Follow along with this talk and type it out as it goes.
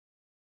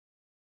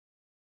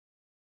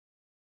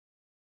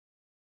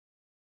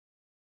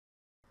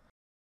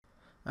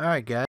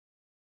Alright, guys.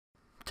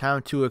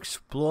 Time to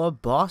explore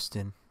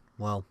Boston.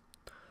 Well,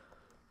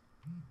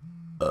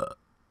 uh,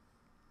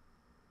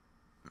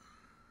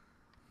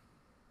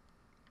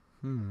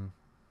 hmm.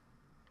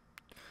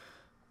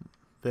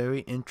 Very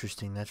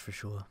interesting, that's for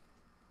sure.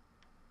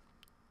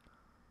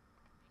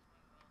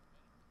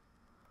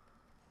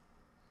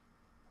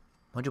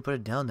 Why'd you put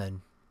it down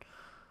then?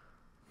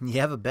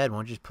 You have a bed, why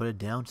don't you just put it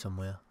down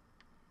somewhere?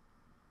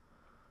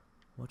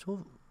 What's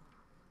over?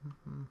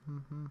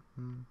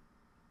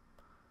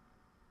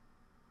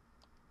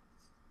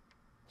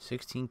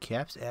 16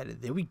 caps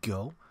added. There we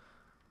go.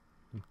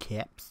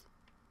 Caps.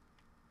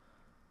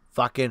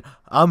 Fucking,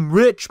 I'm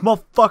rich,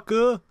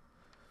 motherfucker.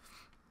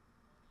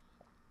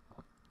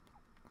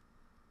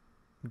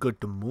 Got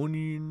the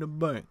money in the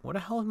bank. What the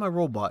hell is my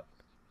robot?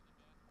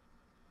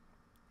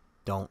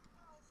 Don't.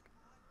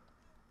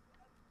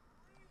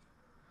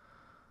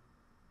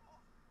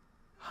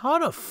 How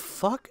the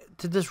fuck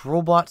did this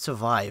robot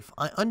survive?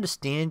 I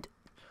understand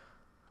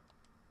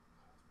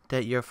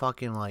that you're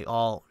fucking like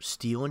all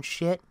steel and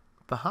shit,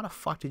 but how the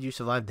fuck did you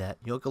survive that?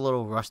 You look a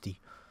little rusty.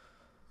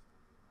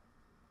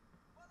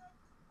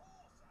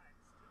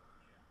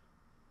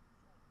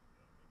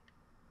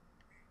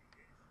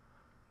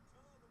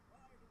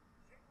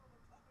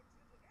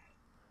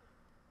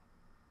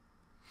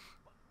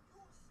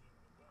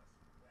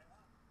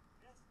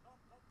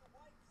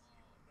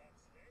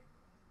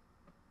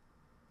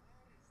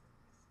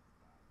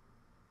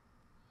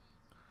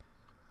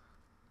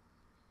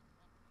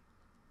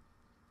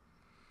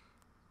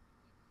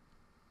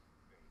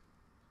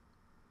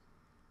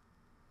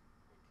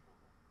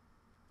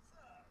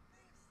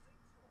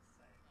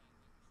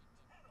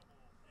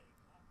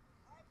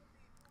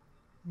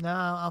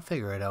 Nah, I'll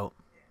figure it out.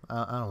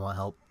 I don't want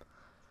help.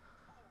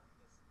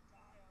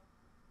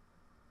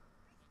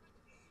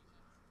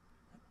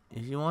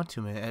 If you want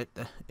to, man.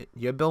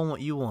 You're building what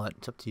you want.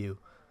 It's up to you.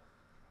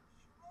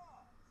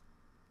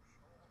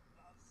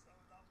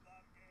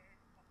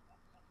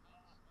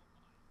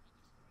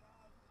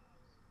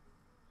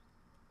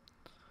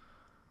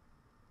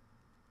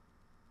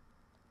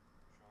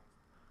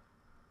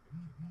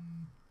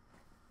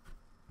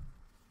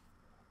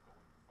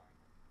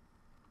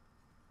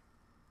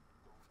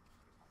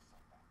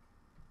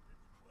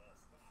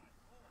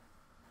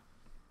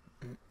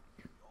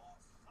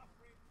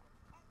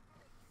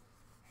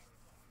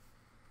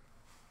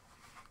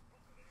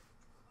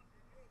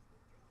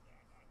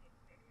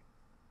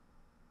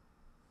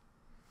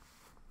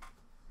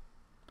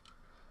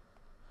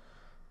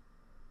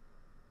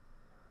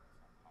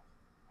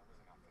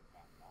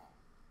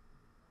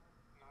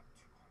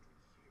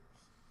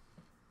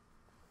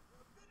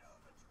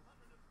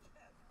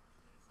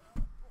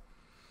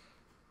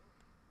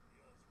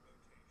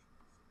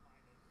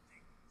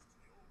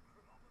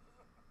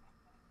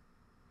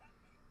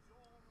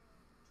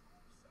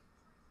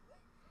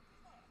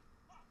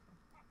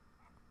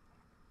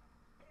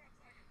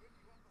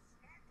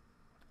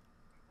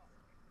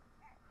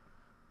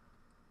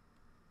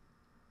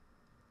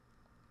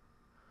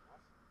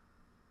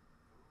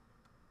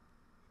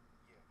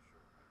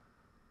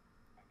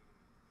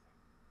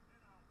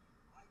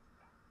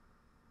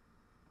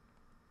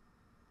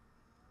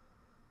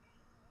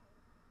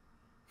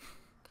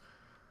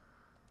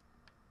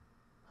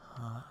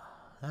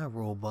 That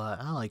robot,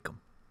 I like him.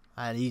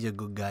 He's a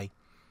good guy.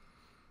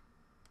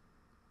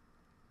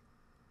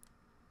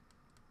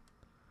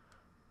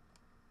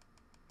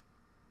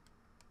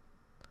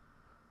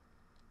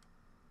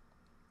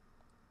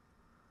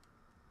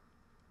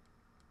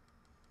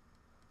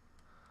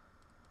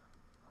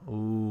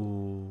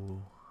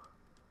 Ooh.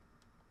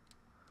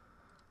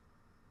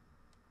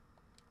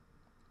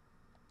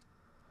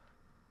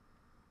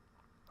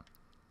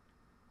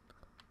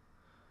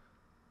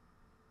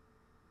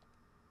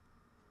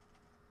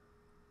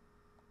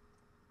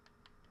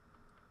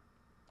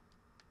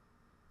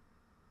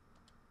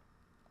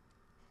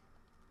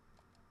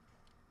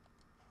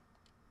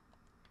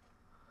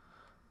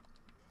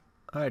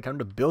 Alright, time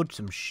to build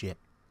some shit.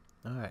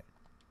 Alright.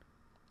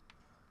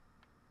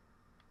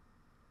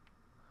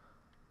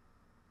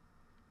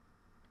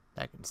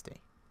 That can stay.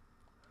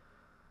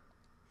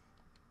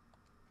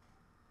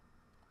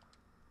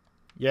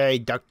 Yay,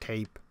 duct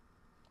tape.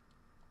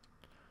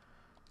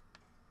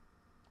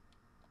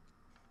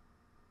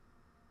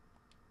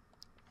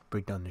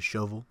 Break down the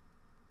shovel.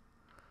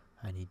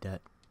 I need that.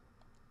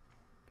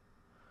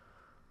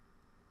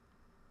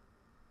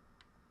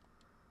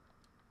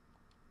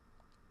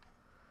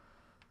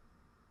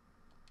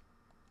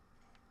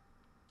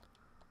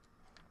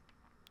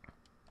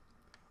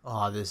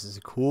 Oh, this is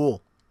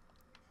cool.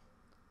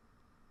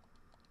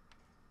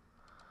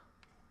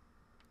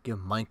 Give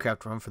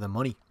Minecraft a run for the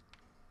money.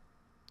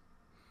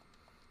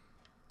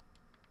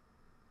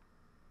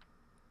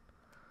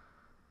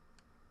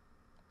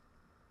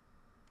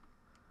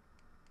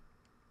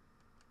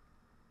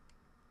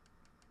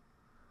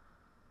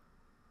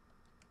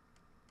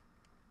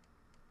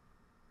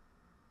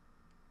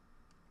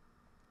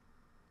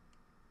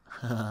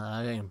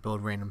 I can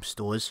build random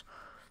stores.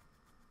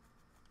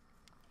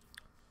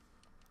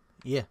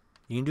 Yeah,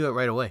 you can do it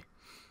right away.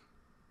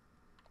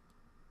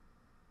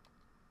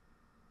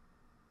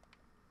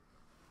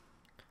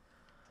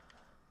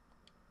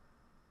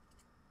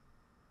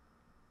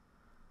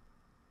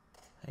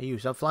 Hey, you,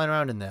 stop flying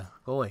around in there.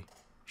 Go away.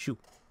 Shoot.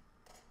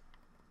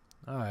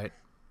 Alright.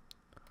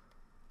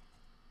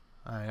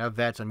 Alright, I have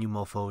VATS on you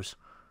mofos.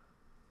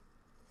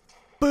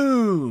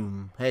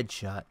 Boom!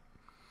 Headshot.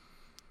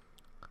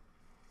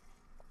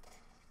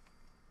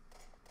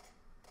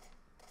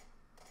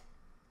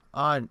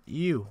 On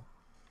you.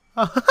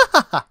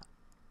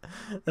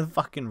 The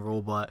fucking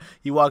robot.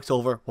 He walks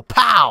over. Well,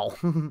 pow!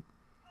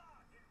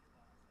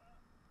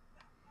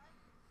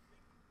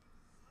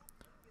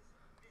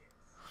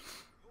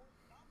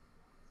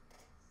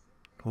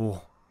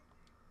 Oh.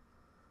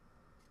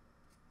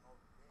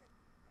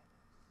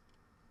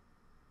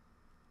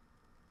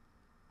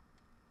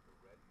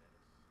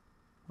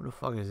 What the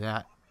fuck is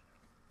that?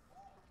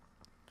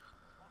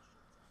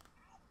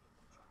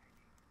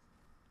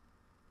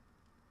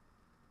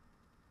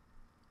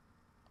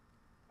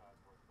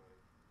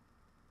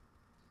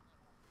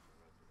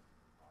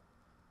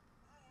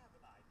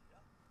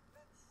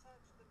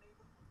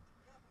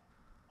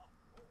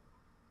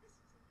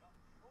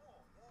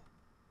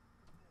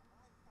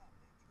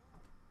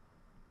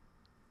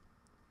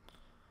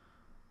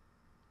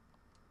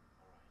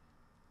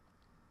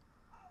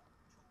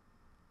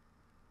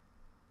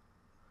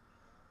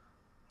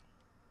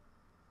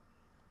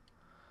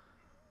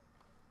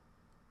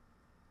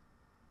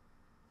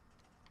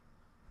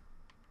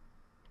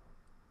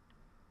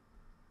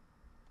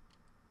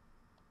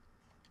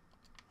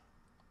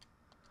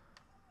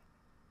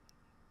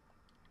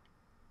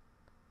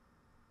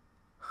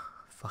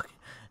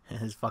 Fucking,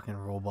 his fucking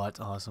robot's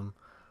awesome.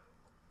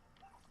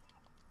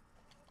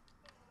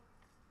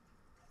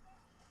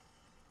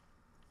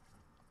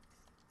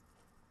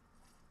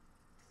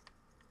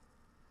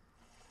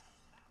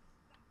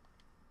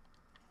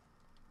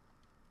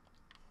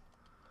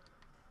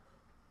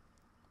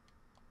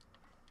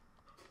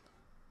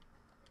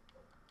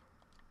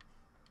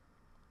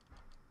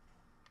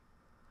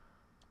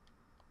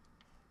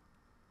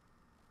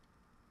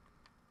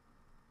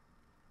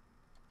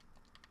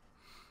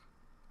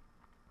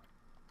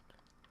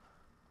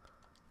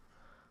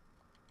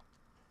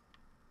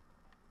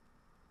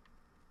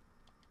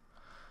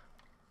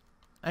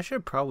 I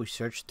should probably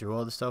search through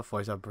all the stuff before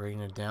I start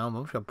breaking it down. But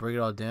I'm just gonna break it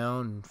all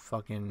down and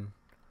fucking...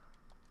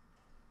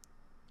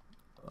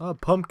 Oh,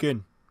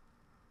 pumpkin!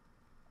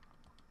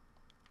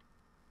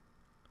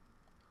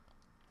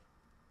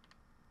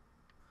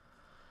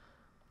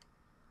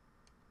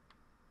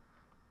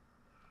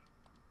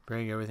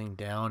 Break everything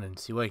down and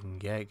see what I can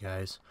get,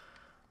 guys.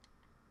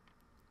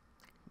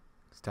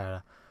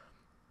 Start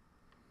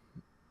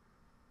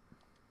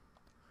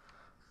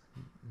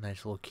a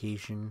nice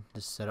location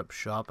to set up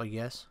shop, I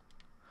guess.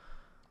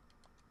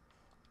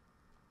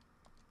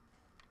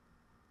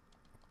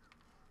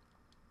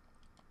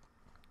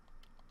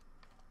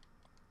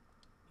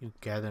 You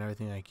gather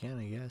everything I can,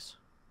 I guess.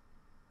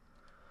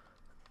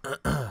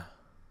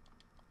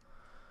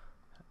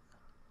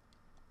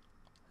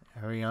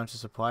 Every ounce of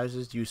supplies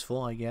is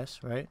useful, I guess,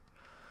 right?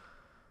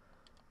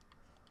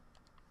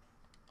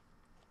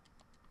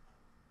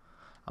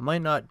 I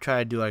might not try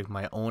to do like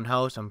my own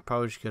house. I'm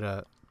probably just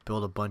gonna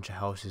build a bunch of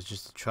houses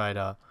just to try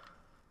to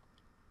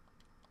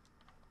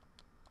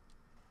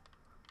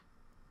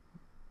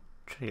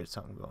get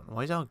something going.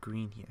 Why is it all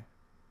green here?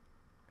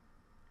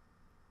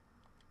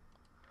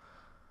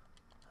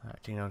 Alright,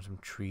 taking down some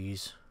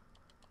trees.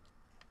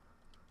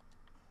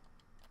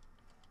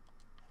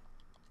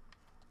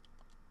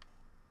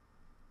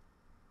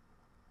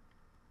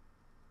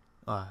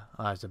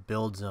 It's a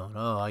build zone.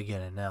 Oh, I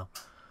get it now.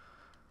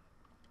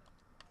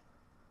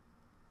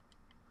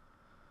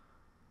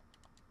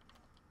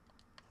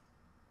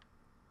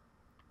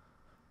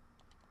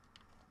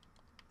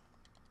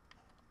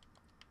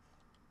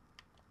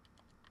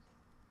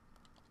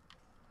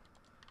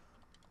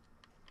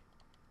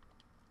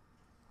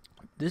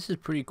 This is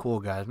pretty cool,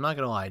 guys. I'm not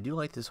gonna lie. I do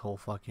like this whole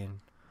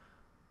fucking...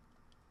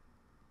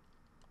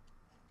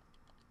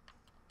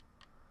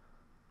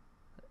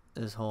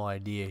 this whole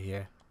idea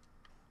here.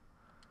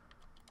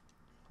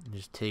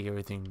 Just take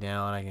everything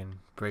down. I can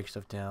break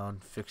stuff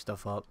down, fix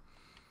stuff up.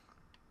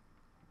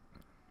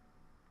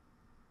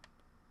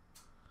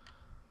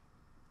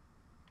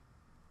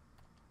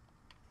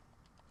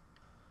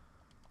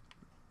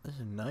 This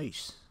is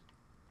nice.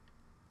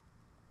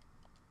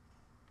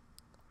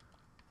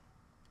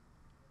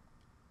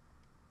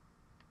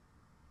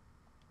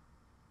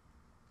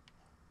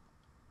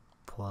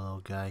 Poor little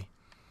guy.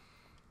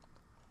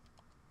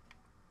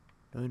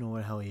 Don't even know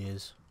where the hell he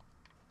is.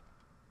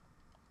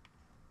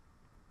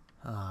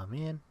 Ah,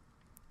 man.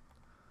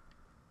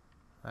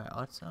 Alright,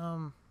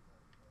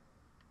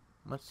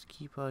 let's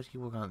keep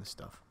working on this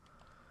stuff.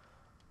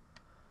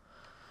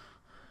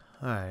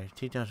 Alright,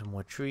 take down some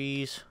more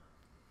trees.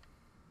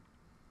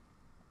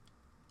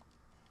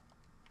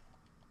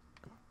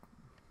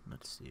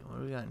 Let's see, what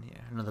do we got in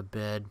here? Another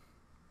bed.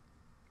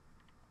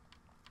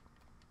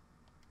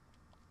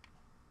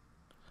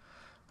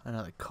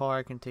 Another car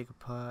I can take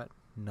apart.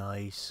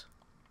 Nice.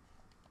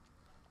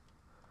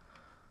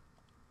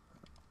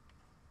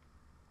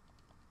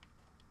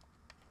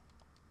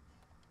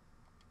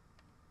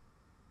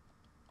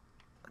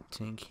 A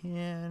tin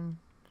can.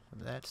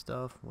 That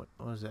stuff. What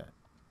was that?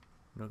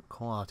 No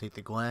coal. I'll take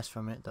the glass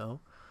from it though.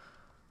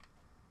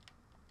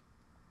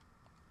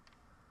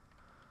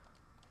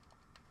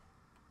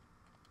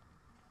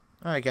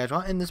 Alright guys,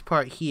 I'll end this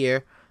part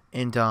here,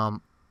 and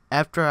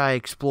after I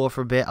explore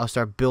for a bit, I'll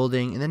start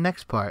building in the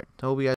next part. So hope you guys